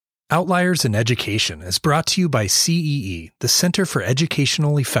Outliers in Education is brought to you by CEE, the Center for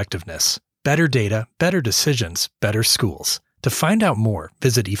Educational Effectiveness. Better data, better decisions, better schools. To find out more,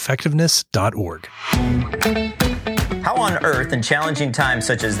 visit effectiveness.org. How on earth, in challenging times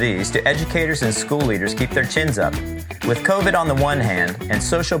such as these, do educators and school leaders keep their chins up? With COVID on the one hand and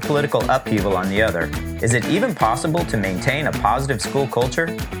socio-political upheaval on the other, is it even possible to maintain a positive school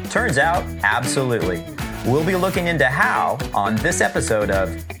culture? Turns out, absolutely. We'll be looking into how on this episode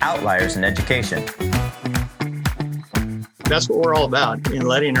of Outliers in Education. That's what we're all about, in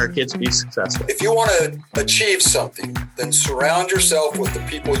letting our kids be successful. If you want to achieve something, then surround yourself with the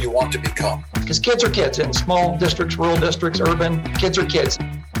people you want to become. Because kids are kids in small districts, rural districts, urban, kids are kids.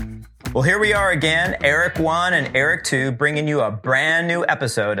 Well, here we are again, Eric 1 and Eric 2, bringing you a brand new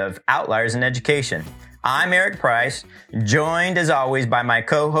episode of Outliers in Education. I'm Eric Price, joined as always by my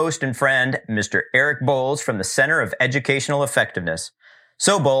co-host and friend, Mr. Eric Bowles from the Center of Educational Effectiveness.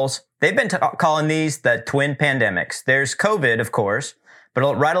 So Bowles, they've been calling these the twin pandemics. There's COVID, of course, but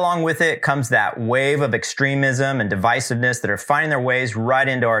right along with it comes that wave of extremism and divisiveness that are finding their ways right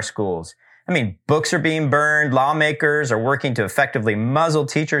into our schools. I mean, books are being burned, lawmakers are working to effectively muzzle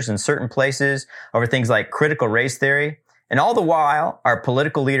teachers in certain places over things like critical race theory. And all the while, our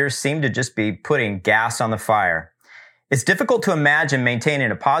political leaders seem to just be putting gas on the fire. It's difficult to imagine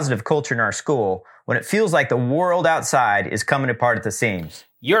maintaining a positive culture in our school when it feels like the world outside is coming apart at the seams.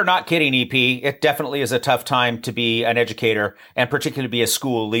 You're not kidding, EP. It definitely is a tough time to be an educator and particularly be a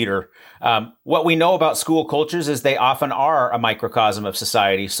school leader. What we know about school cultures is they often are a microcosm of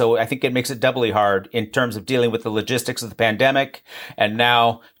society. So I think it makes it doubly hard in terms of dealing with the logistics of the pandemic and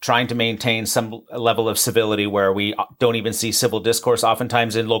now trying to maintain some level of civility where we don't even see civil discourse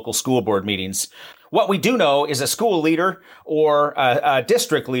oftentimes in local school board meetings. What we do know is a school leader or a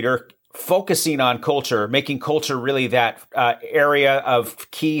district leader focusing on culture, making culture really that area of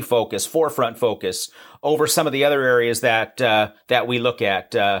key focus, forefront focus over some of the other areas that we look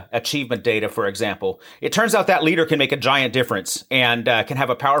at, achievement data, for example. It turns out that leader can make a giant difference and can have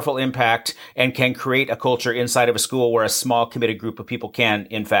a powerful impact and can create a culture inside of a school where a small committed group of people can,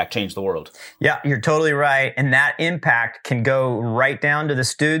 in fact, change the world. Yeah, you're totally right. And that impact can go right down to the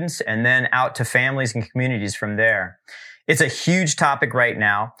students and then out to families and communities from there. It's a huge topic right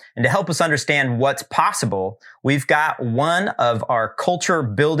now. And to help us understand what's possible, we've got one of our culture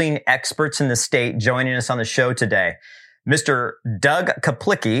building experts in the state joining us on the show today. Mr. Doug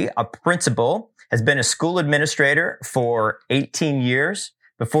Kaplicki, a principal, has been a school administrator for 18 years.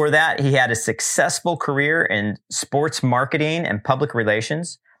 Before that, he had a successful career in sports marketing and public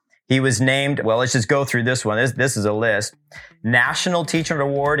relations. He was named, well, let's just go through this one. This is a list. National Teacher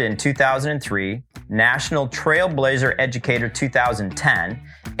Award in 2003, National Trailblazer Educator 2010,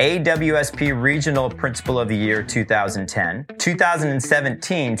 AWSP Regional Principal of the Year 2010,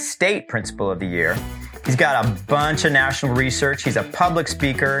 2017 State Principal of the Year. He's got a bunch of national research. He's a public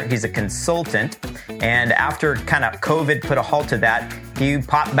speaker. He's a consultant. And after kind of COVID put a halt to that, he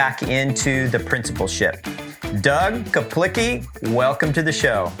popped back into the principalship. Doug Kaplicki, welcome to the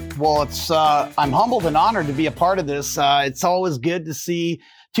show. Well, I'm humbled and honored to be a part of this. It's always good to see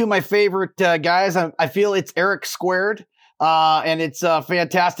two of my favorite guys. I feel it's Eric squared, and it's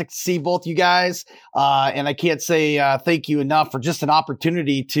fantastic to see both you guys. And I can't say thank you enough for just an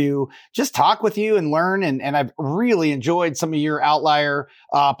opportunity to just talk with you and learn. And I've really enjoyed some of your Outlier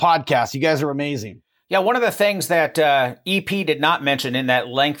podcasts. You guys are amazing. Yeah, one of the things that EP did not mention in that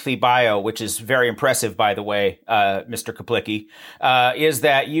lengthy bio, which is very impressive, by the way, Mr. Kaplicki, is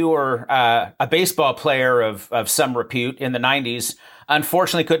that you were a baseball player of some repute in the 90s.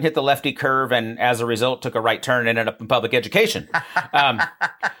 Unfortunately, couldn't hit the lefty curve, and as a result, took a right turn and ended up in public education.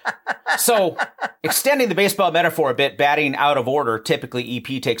 So, extending the baseball metaphor a bit, batting out of order, typically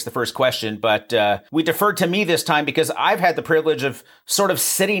EP takes the first question, but we deferred to me this time because I've had the privilege of sort of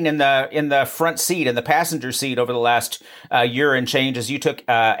sitting in the front seat, in the passenger seat over the last year and change as you took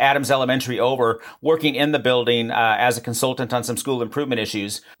Adams Elementary over, working in the building as a consultant on some school improvement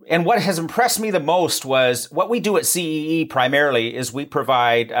issues. And what has impressed me the most was what we do at CEE primarily is we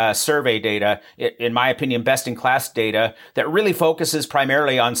provide survey data, in my opinion, best-in-class data that really focuses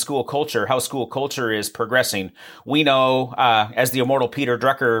primarily on school culture, how school culture is progressing. We know, as the immortal Peter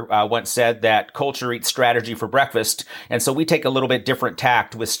Drucker once said, that culture eats strategy for breakfast. And so we take a little bit different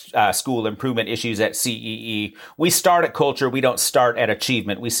tact with school improvement issues at CEE. We start at culture. We don't start at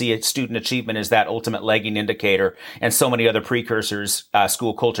achievement. We see student achievement as that ultimate lagging indicator, and so many other precursors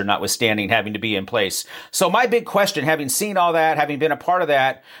school culture culture notwithstanding having to be in place. So my big question, having seen all that, having been a part of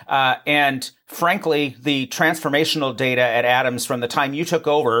that, and frankly, the transformational data at Adams from the time you took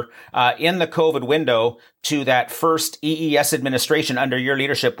over in the COVID window to that first EES administration under your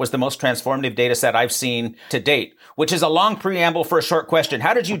leadership was the most transformative data set I've seen to date, which is a long preamble for a short question.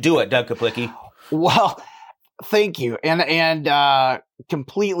 How did you do it, Doug Kaplicki? Well, thank you. And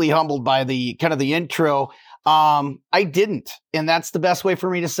completely humbled by the kind of the intro. I didn't, and that's the best way for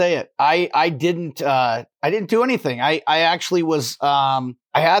me to say it. I didn't do anything. I actually was,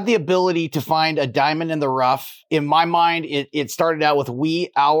 I had the ability to find a diamond in the rough. In my mind, it started out with we,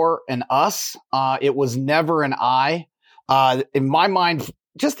 our, and us. It was never an I. In my mind,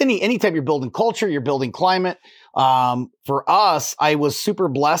 just anytime you're building culture, you're building climate. For us, I was super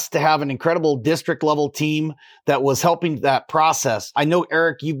blessed to have an incredible district level team that was helping that process. I know,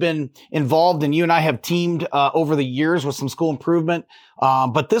 Eric, you've been involved and you and I have teamed, over the years with some school improvement.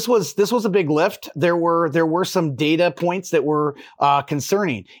 But this was a big lift. There were some data points that were,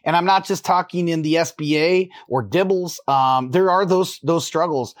 concerning. And I'm not just talking in the SBA or Dibbles. There are those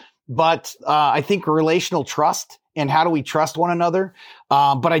struggles, but, I think relational trust and how do we trust one another?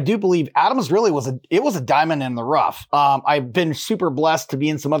 But I do believe Adams really was a diamond in the rough. I've been super blessed to be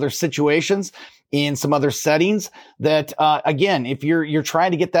in some other situations, in some other settings that, again, if you're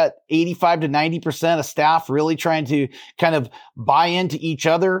trying to get that 85 to 90% of staff really trying to kind of buy into each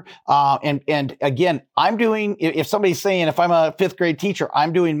other. And again, if somebody's saying, if I'm a fifth grade teacher,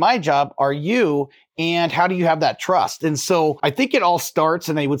 I'm doing my job, are you? And how do you have that trust? And so I think it all starts,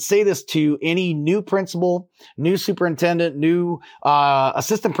 and I would say this to any new principal, new superintendent, new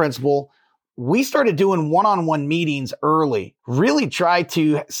assistant principal. We started doing one-on-one meetings early, really try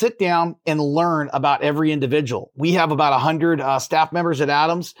to sit down and learn about every individual. We have about 100 staff members at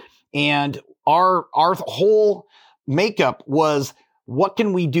Adams, and our whole makeup was, what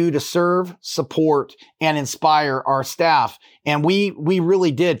can we do to serve, support, and inspire our staff? And we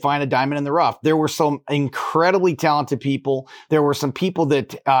really did find a diamond in the rough. There were some incredibly talented people. There were some people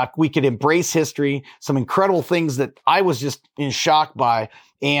that we could embrace history, some incredible things that I was just in shock by.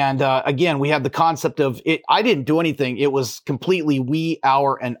 And again, we had the concept of it. I didn't do anything. It was completely we,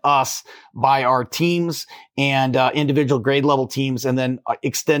 our, and us by our teams and individual grade level teams, and then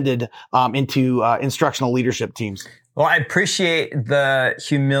extended into instructional leadership teams. Well, I appreciate the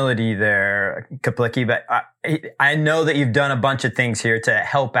humility there, Kaplicki, but I know that you've done a bunch of things here to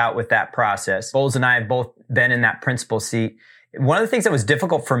help out with that process. Bowles and I have both been in that principal seat. One of the things that was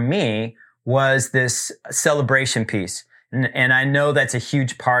difficult for me was this celebration piece. And I know that's a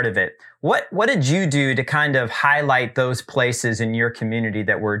huge part of it. What did you do to kind of highlight those places in your community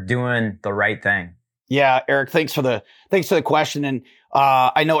that were doing the right thing? Yeah, Eric, thanks for the question. And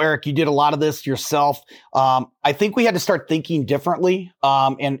I know, Eric, you did a lot of this yourself. I think we had to start thinking differently.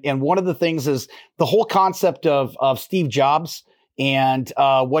 And one of the things is the whole concept of Steve Jobs and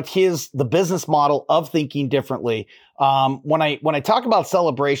the business model of thinking differently. When I talk about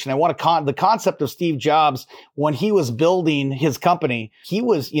celebration, I want the concept of Steve Jobs when he was building his company. He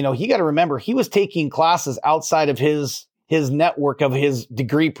was, you got to remember, he was taking classes outside of his network of his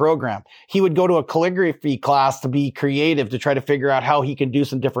degree program. He would go to a calligraphy class to be creative, to try to figure out how he can do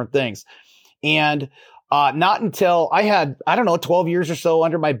some different things. And not until I had, 12 years or so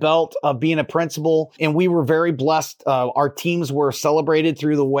under my belt of being a principal, and we were very blessed. Our teams were celebrated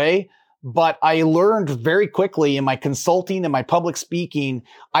through the way. But I learned very quickly in my consulting and my public speaking,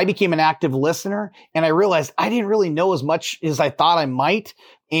 I became an active listener, and I realized I didn't really know as much as I thought I might.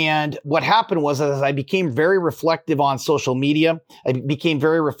 And what happened was, as I became very reflective on social media, I became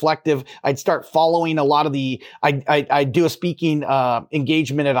very reflective. I'd start following a lot of I'd do a speaking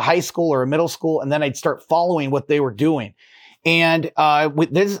engagement at a high school or a middle school, and then I'd start following what they were doing. And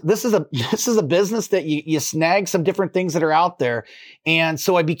this is a business that you snag some different things that are out there. And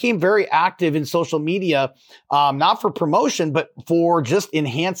so I became very active in social media, not for promotion, but for just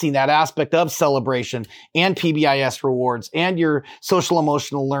enhancing that aspect of celebration and PBIS rewards and your social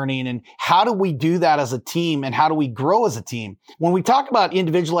emotional learning. And how do we do that as a team, and how do we grow as a team? When we talk about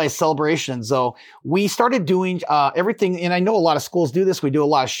individualized celebrations, though, we started doing everything. And I know a lot of schools do this. We do a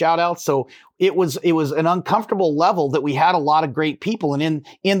lot of shout outs. So it was an uncomfortable level that we had a lot of great people. And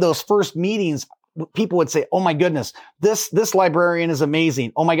in those first meetings, people would say, oh my goodness, this librarian is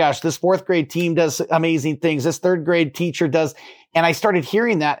amazing. Oh my gosh, this fourth grade team does amazing things. This third grade teacher does. And I started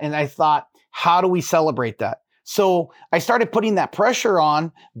hearing that, and I thought, how do we celebrate that? So I started putting that pressure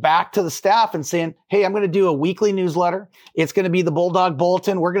on back to the staff and saying, hey, I'm going to do a weekly newsletter. It's going to be the Bulldog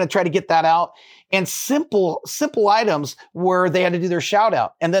Bulletin. We're going to try to get that out. And simple items where they had to do their shout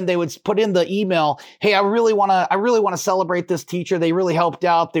out. And then they would put in the email, hey, I really want to celebrate this teacher. They really helped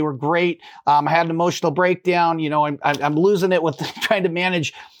out. They were great. I had an emotional breakdown. You know, I'm losing it with trying to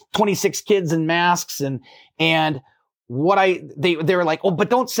manage 26 kids in masks and they were like, oh, but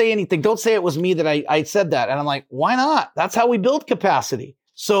don't say anything. Don't say it was me that I said that. And I'm like, why not? That's how we build capacity.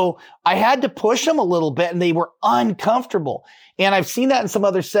 So I had to push them a little bit and they were uncomfortable. And I've seen that in some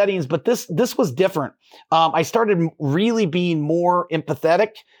other settings, but this was different. I started really being more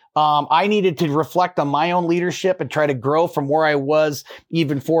empathetic. I needed to reflect on my own leadership and try to grow from where I was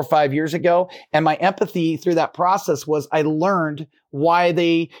even 4 or 5 years ago. And my empathy through that process was I learned why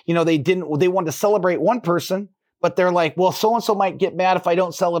they wanted to celebrate one person, but they're like, well, so-and-so might get mad if I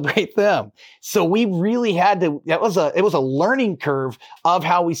don't celebrate them. So we really had to, it was a learning curve of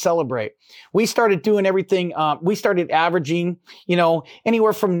how we celebrate. We started doing everything. We started averaging,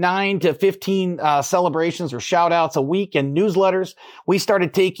 anywhere from 9 to 15 celebrations or shout outs a week and newsletters. We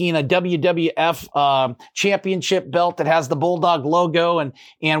started taking a WWF championship belt that has the Bulldog logo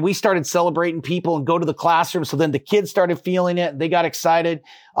and we started celebrating people and go to the classroom. So then the kids started feeling it. They got excited.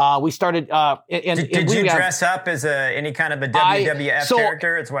 We started, did you dress up as any kind of a WWF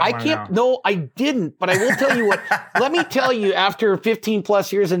character? It's what I want to know. No, I didn't, but I will tell you what, let me tell you, after 15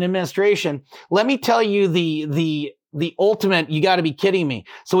 plus years in administration, let me tell you the ultimate, you got to be kidding me.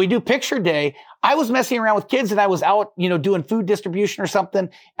 So we do picture day. I was messing around with kids and I was out, doing food distribution or something.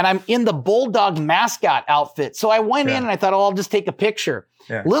 And I'm in the Bulldog mascot outfit. So I went in and I thought, I'll just take a picture.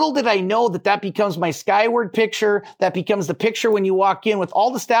 Yeah. Little did I know that becomes my Skyward picture. That becomes the picture when you walk in with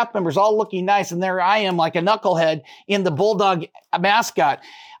all the staff members all looking nice. And there I am like a knucklehead in the Bulldog mascot.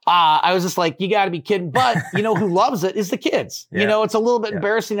 I was just like, you got to be kidding. But who loves it is the kids. Yeah. It's a little bit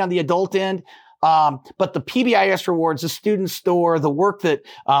embarrassing on the adult end. But the PBIS rewards, the student store, the work that,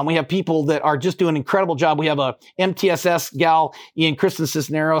 we have people that are just doing an incredible job. We have a MTSS gal, Ian Kristen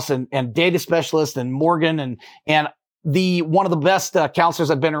Cisneros and data specialist and Morgan and one of the best counselors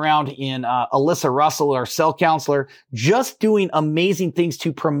I've been around in Alyssa Russell, our cell counselor, just doing amazing things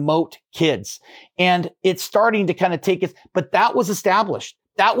to promote kids. And it's starting to kind of take it, but that was established.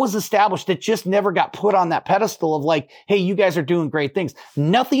 It just never got put on that pedestal of like, hey, you guys are doing great things.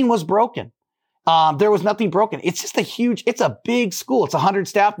 Nothing was broken. There was nothing broken. It's just it's a big school. It's 100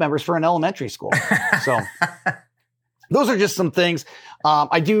 staff members for an elementary school. So those are just some things.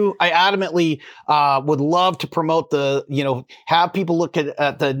 I adamantly, would love to promote have people look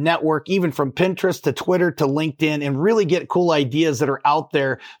at the network, even from Pinterest to Twitter to LinkedIn, and really get cool ideas that are out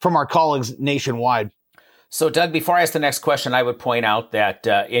there from our colleagues nationwide. So Doug, before I ask the next question, I would point out that,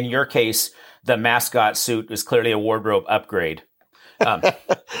 in your case, the mascot suit is clearly a wardrobe upgrade.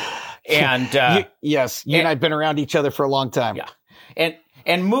 Yes, you and I've been around each other for a long time. Yeah.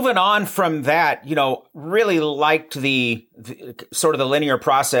 And moving on from that, really liked the sort of the linear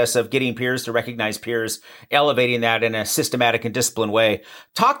process of getting peers to recognize peers, elevating that in a systematic and disciplined way.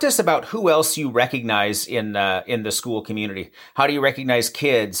 Talk to us about who else you recognize in the school community. How do you recognize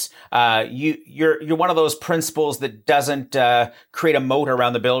kids? You're one of those principals that doesn't create a moat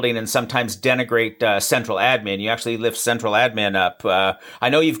around the building and sometimes denigrate central admin. You actually lift central admin up. I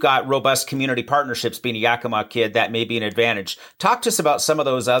know you've got robust community partnerships. Being a Yakima kid, that may be an advantage. Talk to us about some of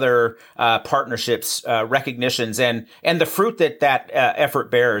those other partnerships, recognitions, and the fruit that effort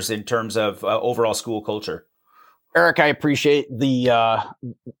bears in terms of overall school culture. Eric, I appreciate the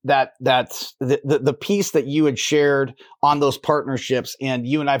piece that you had shared on those partnerships, and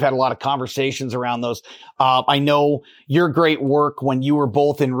you and I've had a lot of conversations around those. I know your great work when you were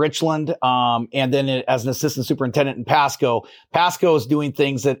both in Richland, and then as an assistant superintendent in Pasco. Pasco is doing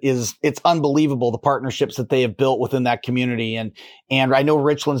things it's unbelievable, the partnerships that they have built within that community. And I know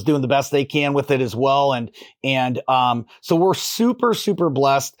Richland's doing the best they can with it as well. So we're super, super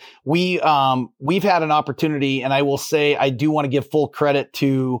blessed. We've had an opportunity, and I will say, I do want to give full credit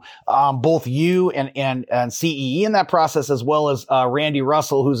to, both you and CEE in that process, as well as, Randy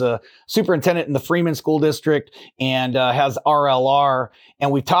Russell, who's a superintendent in the Freeman School District and, has RLR.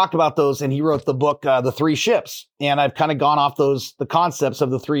 And we've talked about those, and he wrote the book, The Three Ships. And I've kind of gone off the concepts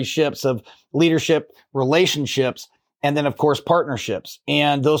of the three ships of leadership, relationships, and then of course partnerships.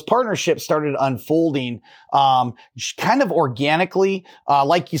 And those partnerships started unfolding kind of organically.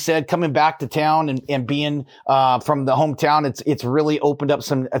 Like you said, coming back to town and being from the hometown, it's really opened up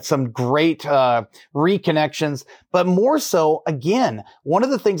some great reconnections. But more so, again, one of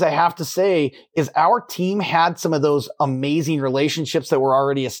the things I have to say is our team had some of those amazing relationships that were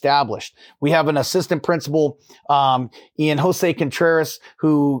already established. We have an assistant principal, Ian Jose Contreras,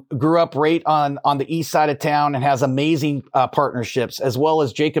 who grew up right on the east side of town and has amazing partnerships, as well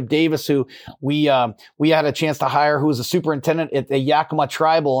as Jacob Davis, who we had a chance to hire, who was a superintendent at the Yakima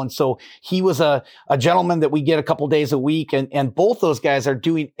Tribal. And so he was a gentleman that we get a couple days a week. And both those guys are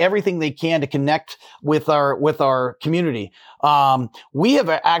doing everything they can to connect with our community. We have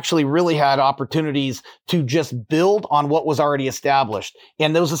actually really had opportunities to just build on what was already established.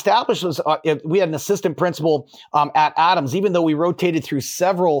 And those establishments, we had an assistant principal at Adams, even though we rotated through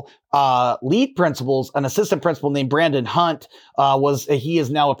several lead principals. An assistant principal named Brandon Hunt he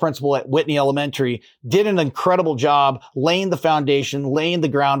is now a principal at Whitney Elementary, did an incredible job laying the foundation, laying the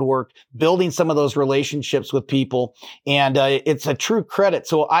groundwork, building some of those relationships with people. And it's a true credit.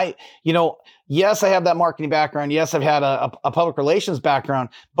 So yes, I have that marketing background. Yes, I've had a public relations background,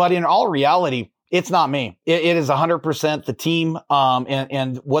 but in all reality, it's not me. It is 100% the team,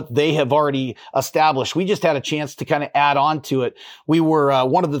 and what they have already established. We just had a chance to kind of add on to it. We were,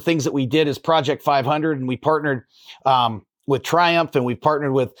 one of the things that we did is Project 500, and we partnered, with Triumph, and we've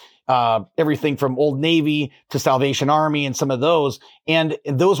partnered with, everything from Old Navy to Salvation Army and some of those. And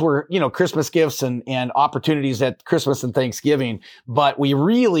those were, Christmas gifts and opportunities at Christmas and Thanksgiving. But we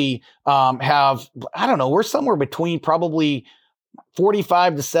really, we're somewhere between probably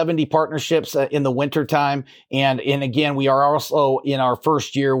 45 to 70 partnerships in the wintertime. And again, we are also in our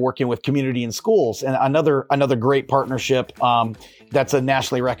first year working with Community in Schools, and another great partnership. That's a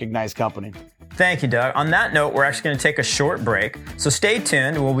nationally recognized company. Thank you, Doug. On that note, we're actually going to take a short break. So stay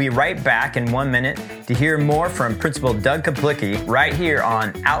tuned. We'll be right back in 1 minute to hear more from Principal Doug Kaplicki right here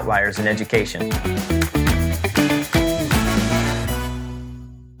on Outliers in Education.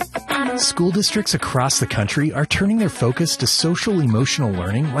 School districts across the country are turning their focus to social-emotional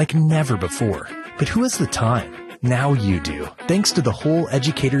learning like never before. But who has the time? Now you do, thanks to the Whole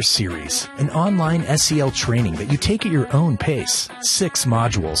Educator Series, an online SEL training that you take at your own pace. 6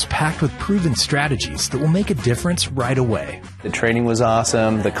 modules packed with proven strategies that will make a difference right away. The training was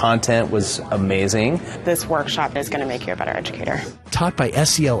awesome. The content was amazing. This workshop is going to make you a better educator. Taught by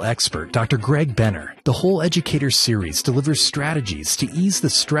SEL expert Dr. Greg Benner, the Whole Educator Series delivers strategies to ease the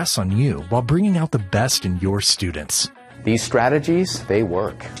stress on you while bringing out the best in your students. These strategies, they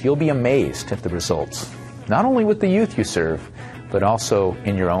work. You'll be amazed at the results. Not only with the youth you serve, but also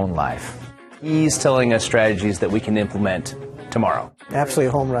in your own life. He's telling us strategies that we can implement tomorrow. Absolutely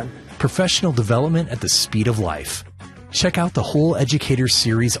a home run. Professional development at the speed of life. Check out the Whole Educator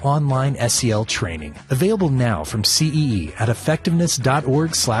Series online SEL training, available now from CEE at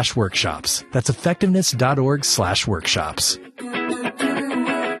effectiveness.org/workshops. That's effectiveness.org/workshops.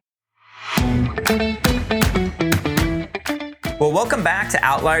 Well, welcome back to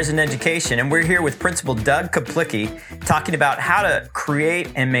Outliers in Education, and we're here with Principal Doug Kaplicki talking about how to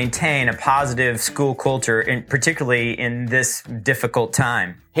create and maintain a positive school culture, particularly in this difficult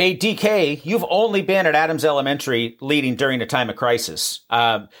time. Hey, DK, you've only been at Adams Elementary leading during a time of crisis.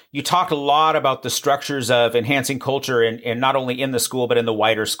 You talked a lot about the structures of enhancing culture and not only in the school, but in the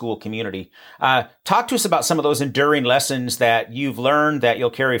wider school community. Talk to us about some of those enduring lessons that you've learned that you'll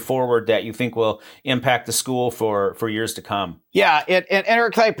carry forward that you think will impact the school for years to come. Yeah, and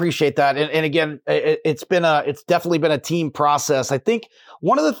Eric, I appreciate that. And again, it's definitely been a team process. I think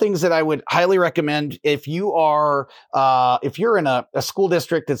one of the things that I would highly recommend if you're in a school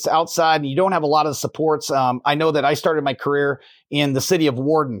district that's outside and you don't have a lot of supports, I know that I started my career in the city of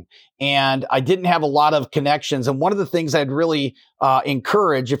Warden and I didn't have a lot of connections. And one of the things I'd really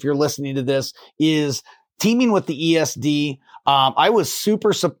encourage, if you're listening to this, is teaming with the ESD. I was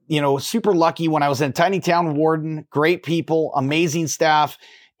super lucky when I was in a tiny town, Warden, great people, amazing staff.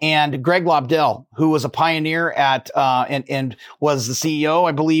 And Greg Lobdell, who was a pioneer at, and was the CEO,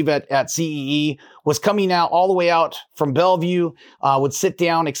 I believe, at CEE, was coming out all the way out from Bellevue, would sit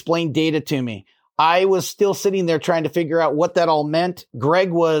down, explain data to me. I was still sitting there trying to figure out what that all meant.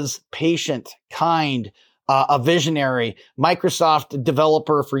 Greg was patient, kind, a visionary, Microsoft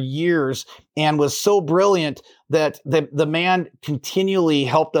developer for years, and was so brilliant that the man continually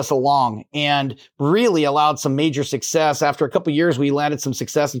helped us along and really allowed some major success. After a couple of years, we landed some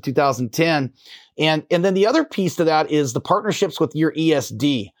success in 2010. And then the other piece to that is the partnerships with your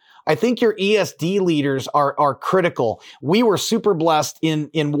ESD. I think your ESD leaders are critical. We were super blessed in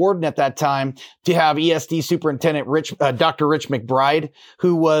Warden at that time to have ESD Superintendent Dr. Rich McBride,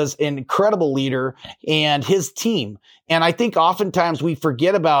 who was an incredible leader, and his team. And I think oftentimes we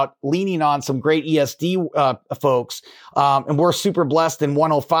forget about leaning on some great ESD folks. And we're super blessed in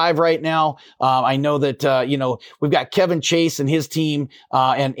 105 right now. I know that, we've got Kevin Chase and his team,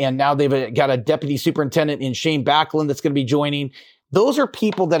 and now they've got a deputy superintendent in Shane Backlund that's going to be joining. Those are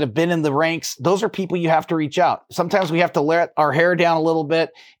people that have been in the ranks. Those are people you have to reach out. Sometimes we have to let our hair down a little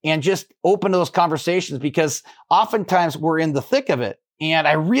bit and just open those conversations, because oftentimes we're in the thick of it. And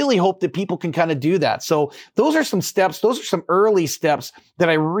I really hope that people can kind of do that. So those are some steps. Those are some early steps that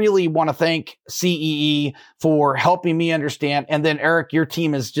I really want to thank CEE for helping me understand. And then Eric, your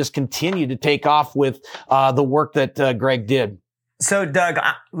team has just continued to take off with the work that Greg did. So Doug,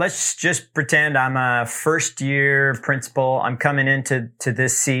 let's just pretend I'm a first year principal. I'm coming into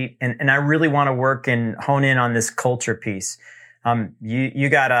this seat, and I really want to work and hone in on this culture piece. You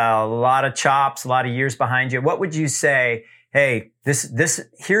got a lot of chops, a lot of years behind you. What would you say? Hey,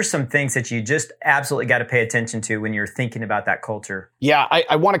 here's some things that you just absolutely got to pay attention to when you're thinking about that culture. Yeah,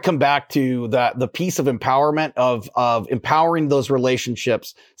 I want to come back to the piece of empowerment of empowering those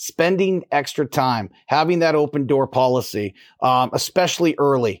relationships, spending extra time, having that open door policy, especially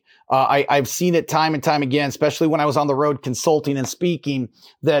early. I've seen it time and time again, especially when I was on the road consulting and speaking,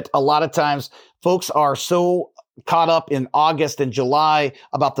 that a lot of times folks are so caught up in August and July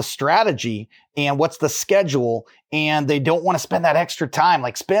about the strategy and what's the schedule, and they don't want to spend that extra time.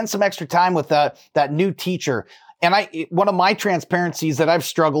 Like, spend some extra time with that new teacher. And one of my transparencies that I've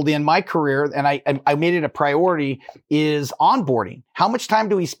struggled in my career, and I made it a priority, is onboarding. How much time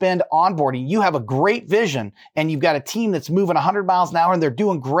do we spend onboarding? You have a great vision and you've got a team that's moving 100 miles an hour and they're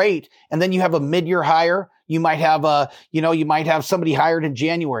doing great. And then you have a mid-year hire. You might have somebody hired in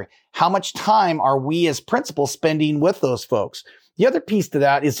January. How much time are we as principals spending with those folks? The other piece to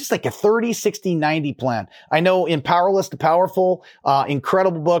that is just like a 30, 60, 90 plan. I know in Powerless to Powerful,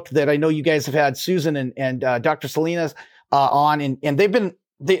 incredible book that I know you guys have had Susan and Dr. Salinas on, and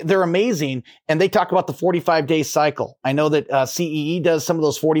they're amazing. And they talk about the 45-day cycle. I know that CEE does some of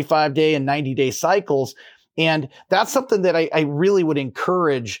those 45-day and 90-day cycles. And that's something that I really would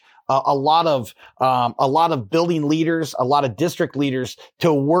encourage a lot of building leaders, a lot of district leaders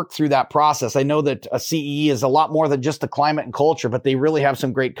to work through that process. I know that CEE is a lot more than just the climate and culture, but they really have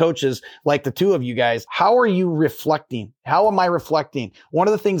some great coaches like the two of you guys. How are you reflecting? How am I reflecting? One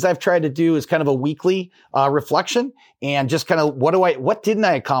of the things I've tried to do is kind of a weekly reflection, and just kind of what didn't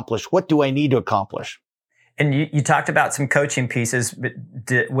I accomplish? What do I need to accomplish? And you talked about some coaching pieces, but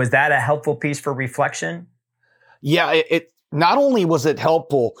was that a helpful piece for reflection? Yeah, it not only was it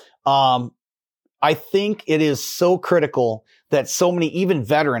helpful, I think it is so critical that so many, even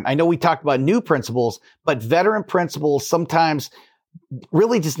veteran, I know we talked about new principals, but veteran principals sometimes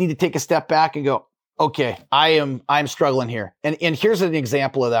really just need to take a step back and go, okay, I'm struggling here. And here's an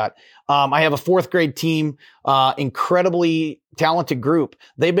example of that. I have a fourth grade team, incredibly talented group.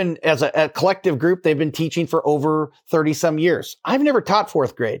 They've been, as a collective group, they've been teaching for over 30 some years. I've never taught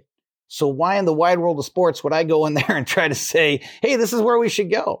fourth grade. So why in the wide world of sports would I go in there and try to say, hey, this is where we should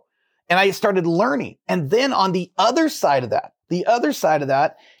go? And I started learning. And then on the other side of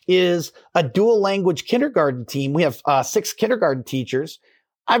that is a dual language kindergarten team. We have 6 kindergarten teachers.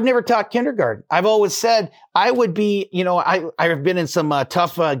 I've never taught kindergarten. I've always said I would be, I've been in some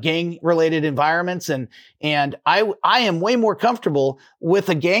tough gang related environments, and I am way more comfortable with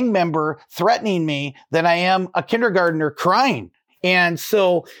a gang member threatening me than I am a kindergartner crying. And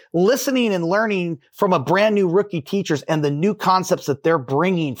so listening and learning from a brand new rookie teachers and the new concepts that they're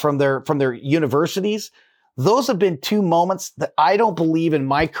bringing from their universities, those have been 2 moments that I don't believe in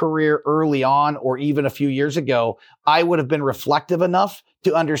my career early on, or even a few years ago, I would have been reflective enough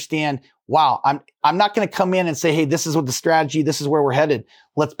to understand, wow, I'm not going to come in and say, hey, this is what the strategy, this is where we're headed.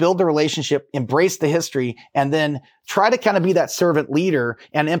 Let's build the relationship, embrace the history, and then try to kind of be that servant leader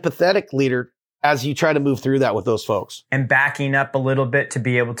and empathetic leader as you try to move through that with those folks. And backing up a little bit to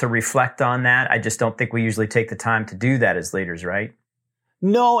be able to reflect on that. I just don't think we usually take the time to do that as leaders, right?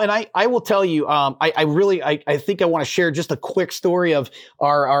 No, and I will tell you, I think I want to share just a quick story of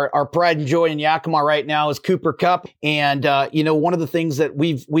our pride and joy in Yakima right now is Cooper Kupp. And, one of the things that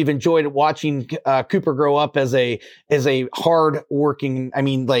we've enjoyed watching Cooper grow up as a hard working,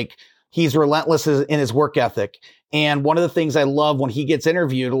 he's relentless in his work ethic. And one of the things I love when he gets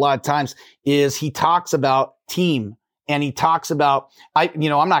interviewed a lot of times is he talks about team. And he talks about, I'm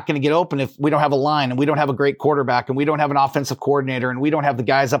not going to get open if we don't have a line and we don't have a great quarterback and we don't have an offensive coordinator and we don't have the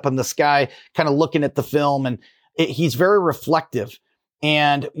guys up in the sky kind of looking at the film. And he's very reflective.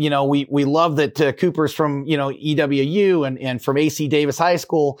 And, we love that Cooper's from, EWU and from AC Davis High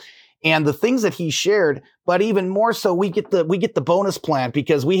School, and the things that he shared. But even more so, we get the bonus plan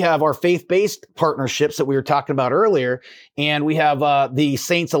because we have our faith-based partnerships that we were talking about earlier. And we have the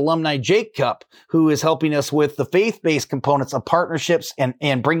Saints Alumni Jake Cup, who is helping us with the faith-based components of partnerships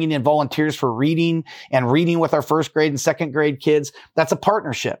and bringing in volunteers for reading with our first grade and second grade kids. That's a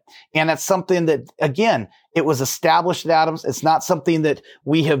partnership. And that's something that, again, it was established at Adams. It's not something that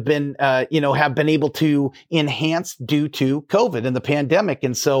we have been, have been able to enhance due to COVID and the pandemic.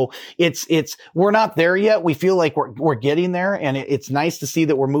 And so we're not there yet. We feel like we're getting there, and it's nice to see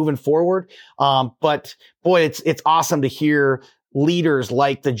that we're moving forward. But boy, it's awesome to hear leaders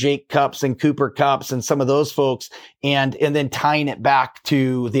like the Jake Cups and Cooper Cups and some of those folks, and then tying it back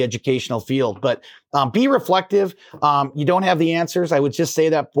to the educational field. But be reflective. You don't have the answers. I would just say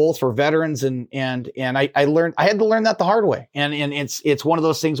that both for veterans and I had to learn that the hard way. And it's one of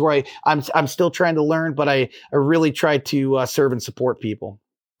those things where I'm still trying to learn, but I really try to serve and support people.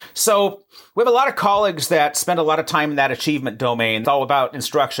 So we have a lot of colleagues that spend a lot of time in that achievement domain. It's all about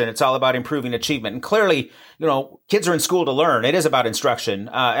instruction. It's all about improving achievement. And clearly, kids are in school to learn. It is about instruction.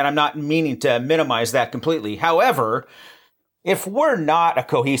 And I'm not meaning to minimize that completely. However, if we're not a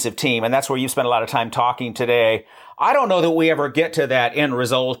cohesive team, and that's where you spent a lot of time talking today, I don't know that we ever get to that end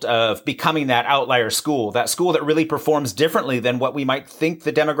result of becoming that outlier school, that school that really performs differently than what we might think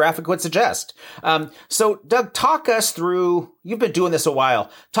the demographic would suggest. So Doug, talk us through, you've been doing this a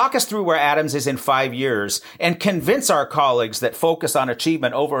while, talk us through where Adams is in 5 years and convince our colleagues that focus on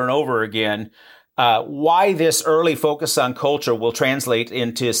achievement over and over again, why this early focus on culture will translate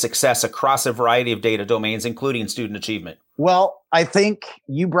into success across a variety of data domains, including student achievement. Well, I think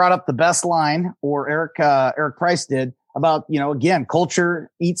you brought up the best line, or Eric Price did, about, again,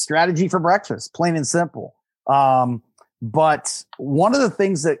 culture eats strategy for breakfast, plain and simple. But one of the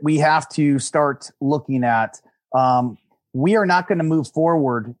things that we have to start looking at, we are not going to move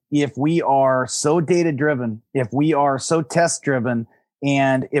forward if we are so data driven, if we are so test driven,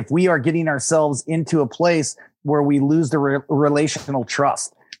 and if we are getting ourselves into a place where we lose the relational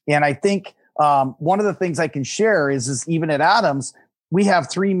trust. And I think one of the things I can share is even at Adams, we have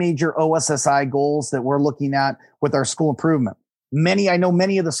 3 major OSSI goals that we're looking at with our school improvement. I know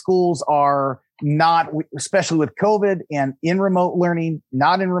many of the schools are not, especially with COVID and in remote learning,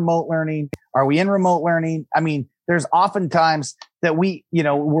 not in remote learning. Are we in remote learning? I mean, there's oftentimes that we're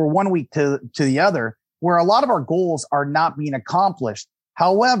 1 week to the other, where a lot of our goals are not being accomplished.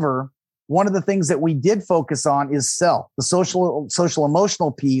 However, one of the things that we did focus on is the social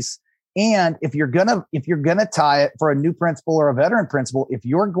emotional piece. And if you're gonna tie it for a new principal or a veteran principal, if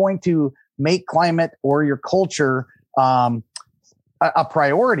you're going to make climate or your culture a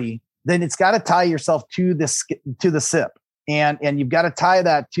priority, then it's got to tie yourself to the SIP, and you've got to tie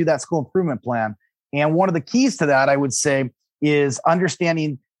that to that school improvement plan. And one of the keys to that, I would say, is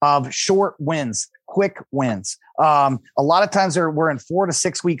understanding of short wins, quick wins. A lot of times we're in 4 to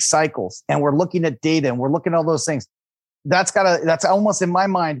 6 week cycles, and we're looking at data and we're looking at all those things. That's almost, in my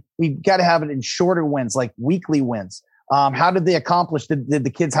mind, we've got to have it in shorter wins, like weekly wins. How did they accomplish?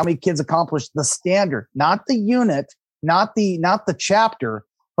 How many kids accomplished the standard, not the unit, not the chapter,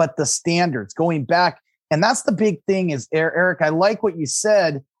 but the standards going back. And that's the big thing is, Eric, I like what you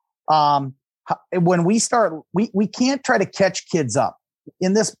said. When we start, we can't try to catch kids up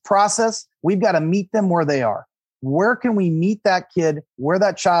in this process. We've got to meet them where they are. Where can we meet that kid, where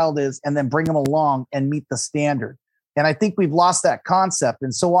that child is, and then bring them along and meet the standard? And I think we've lost that concept.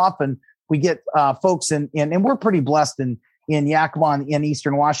 And so often we get folks and we're pretty blessed in Yakima and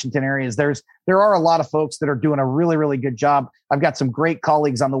Eastern Washington areas. There are a lot of folks that are doing a really, really good job. I've got some great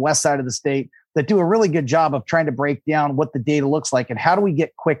colleagues on the west side of the state that do a really good job of trying to break down what the data looks like and how do we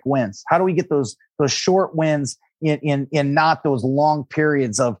get quick wins? How do we get those short wins in not those long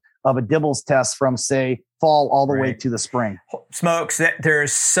periods of a Dibbles test from, say, fall all the way to the spring. Smokes,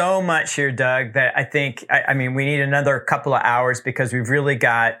 there's so much here, Doug, that I think, I mean, we need another couple of hours because we've really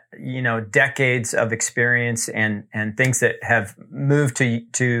got, decades of experience and things that have moved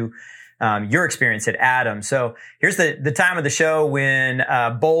to your experience at Adams. So here's the time of the show when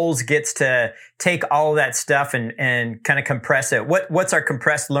Bowles gets to take all of that stuff and kind of compress it. What's our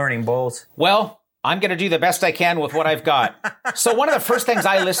compressed learning, Bowles? Well, I'm going to do the best I can with what I've got. So one of the first things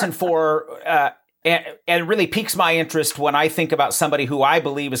I listen for, and really piques my interest when I think about somebody who I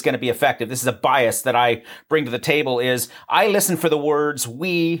believe is going to be effective, this is a bias that I bring to the table, is I listen for the words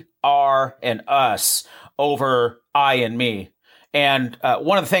we, are, and us over I and me. And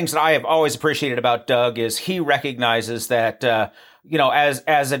one of the things that I have always appreciated about Doug is he recognizes that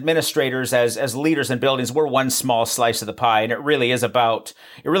as administrators, as leaders in buildings, we're one small slice of the pie, and it really is about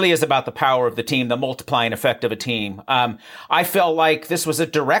the power of the team, the multiplying effect of a team. I felt like this was a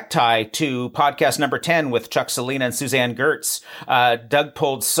direct tie to podcast number 10 with Chuck Salina and Suzanne Gertz. Doug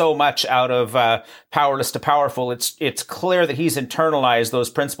pulled so much out of Powerless to Powerful. It's clear that he's internalized those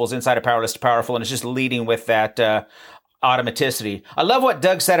principles inside of Powerless to Powerful, and is just leading with that automaticity. I love what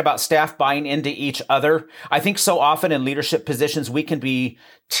Doug said about staff buying into each other. I think so often in leadership positions, we can be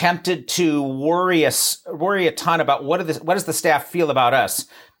tempted to worry a ton about what does the staff feel about us.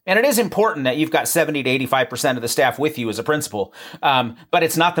 And it is important that you've got 70 to 85% of the staff with you as a principal. But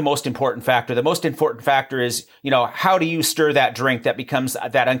it's not the most important factor. The most important factor is, how do you stir that drink that becomes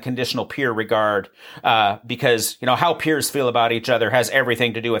that unconditional peer regard? Because, how peers feel about each other has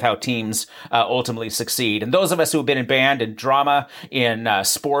everything to do with how teams ultimately succeed. And those of us who have been in band and drama, in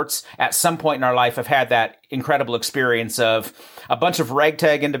sports, at some point in our life have had that incredible experience of a bunch of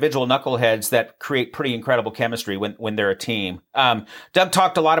ragtag individual knuckleheads that create pretty incredible chemistry when they're a team. Doug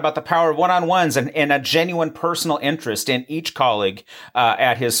talked a lot about the power of one-on-ones and a genuine personal interest in each colleague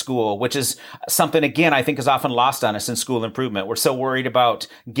at his school, which is something, again, I think is often lost on us in school improvement. We're so worried about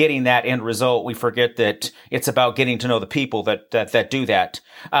getting that end result, we forget that it's about getting to know the people that do that.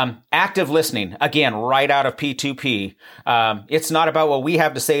 Active listening, again, right out of P2P. It's not about what we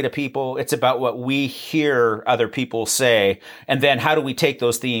have to say to people. It's about what we hear other people say. And then how do we take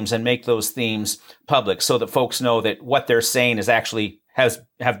those themes and make those themes public so that folks know that what they're saying is actually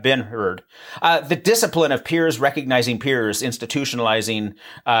have been heard. The discipline of peers, recognizing peers, institutionalizing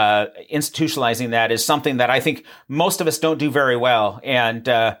that is something that I think most of us don't do very well. And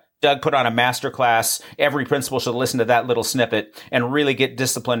Doug put on a masterclass. Every principal should listen to that little snippet and really get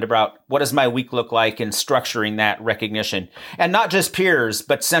disciplined about what does my week look like in structuring that recognition. And not just peers,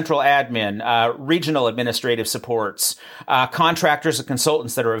 but central admin, regional administrative supports, contractors and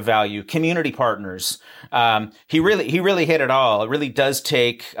consultants that are of value, community partners. He really hit it all. It really does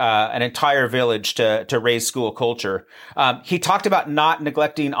take an entire village to raise school culture. He talked about not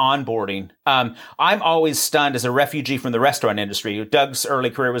neglecting onboarding. I'm always stunned as a refugee from the restaurant industry. Doug's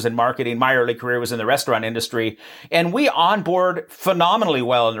early career was in marketing. My early career was in the restaurant industry. And we onboard phenomenally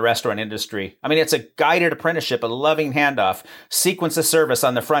well in the restaurant industry. I mean, it's a guided apprenticeship, a loving handoff, sequence of service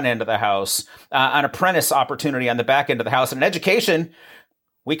on the front end of the house, an apprentice opportunity on the back end of the house. And in education,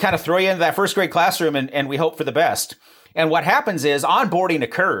 we kind of throw you into that first grade classroom and we hope for the best. And what happens is onboarding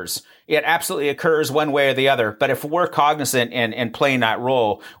occurs. It absolutely occurs one way or the other. But if we're cognizant and playing that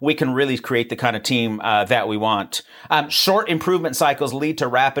role, we can really create the kind of team that we want. Short improvement cycles lead to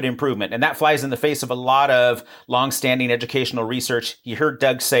rapid improvement. And that flies in the face of a lot of longstanding educational research. You heard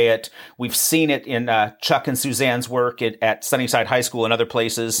Doug say it. We've seen it in Chuck and Suzanne's work at Sunnyside High School and other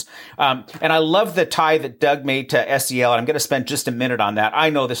places. And I love the tie that Doug made to SEL. And I'm going to spend just a minute on that. I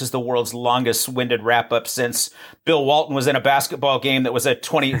know this is the world's longest winded wrap up since Bill Walton was in a basketball game that was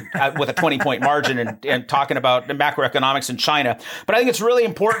with a 20-point margin and talking about the macroeconomics in China. But I think it's really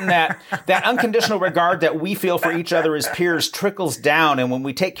important that unconditional regard that we feel for each other as peers trickles down. And when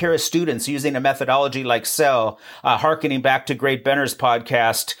we take care of students using a methodology like CEL, hearkening back to Greg Benner's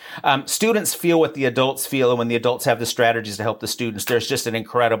podcast, students feel what the adults feel. And when the adults have the strategies to help the students, there's just an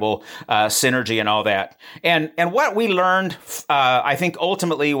incredible synergy and all that. And what we learned, I think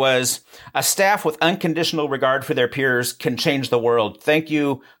ultimately was a staff with unconditional regard for their peers can change the world. Thank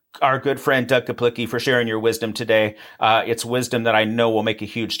you, our good friend Doug Kaplicki, for sharing your wisdom today. It's wisdom that I know will make a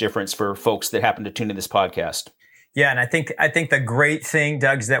huge difference for folks that happen to tune in this podcast. Yeah, and I think the great thing,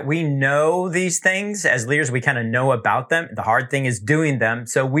 Doug, is that we know these things as leaders. We kind of know about them. The hard thing is doing them.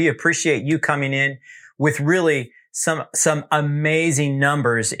 So we appreciate you coming in with really some amazing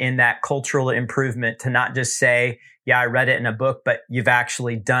numbers in that cultural improvement, to not just say, yeah, I read it in a book, but you've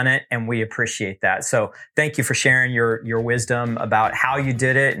actually done it, and we appreciate that. So thank you for sharing your wisdom about how you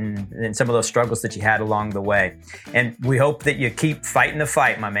did it and some of those struggles that you had along the way. And we hope that you keep fighting the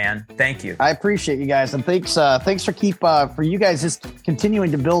fight, my man. Thank you. I appreciate you guys, and thanks for you guys just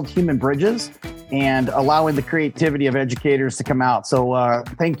continuing to build human bridges and allowing the creativity of educators to come out. So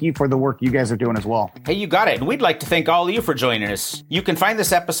thank you for the work you guys are doing as well. Hey, you got it. And we'd like to thank all of you for joining us. You can find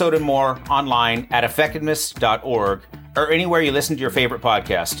this episode and more online at effectiveness.org or anywhere you listen to your favorite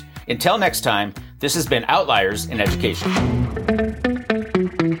podcast. Until next time, this has been Outliers in Education.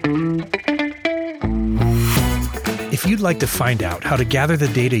 If you'd like to find out how to gather the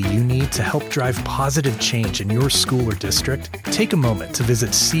data you need to help drive positive change in your school or district, take a moment to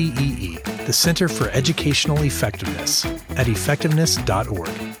visit CEE, the Center for Educational Effectiveness, at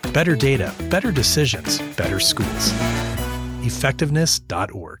effectiveness.org. Better data, better decisions, better schools.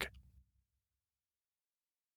 Effectiveness.org.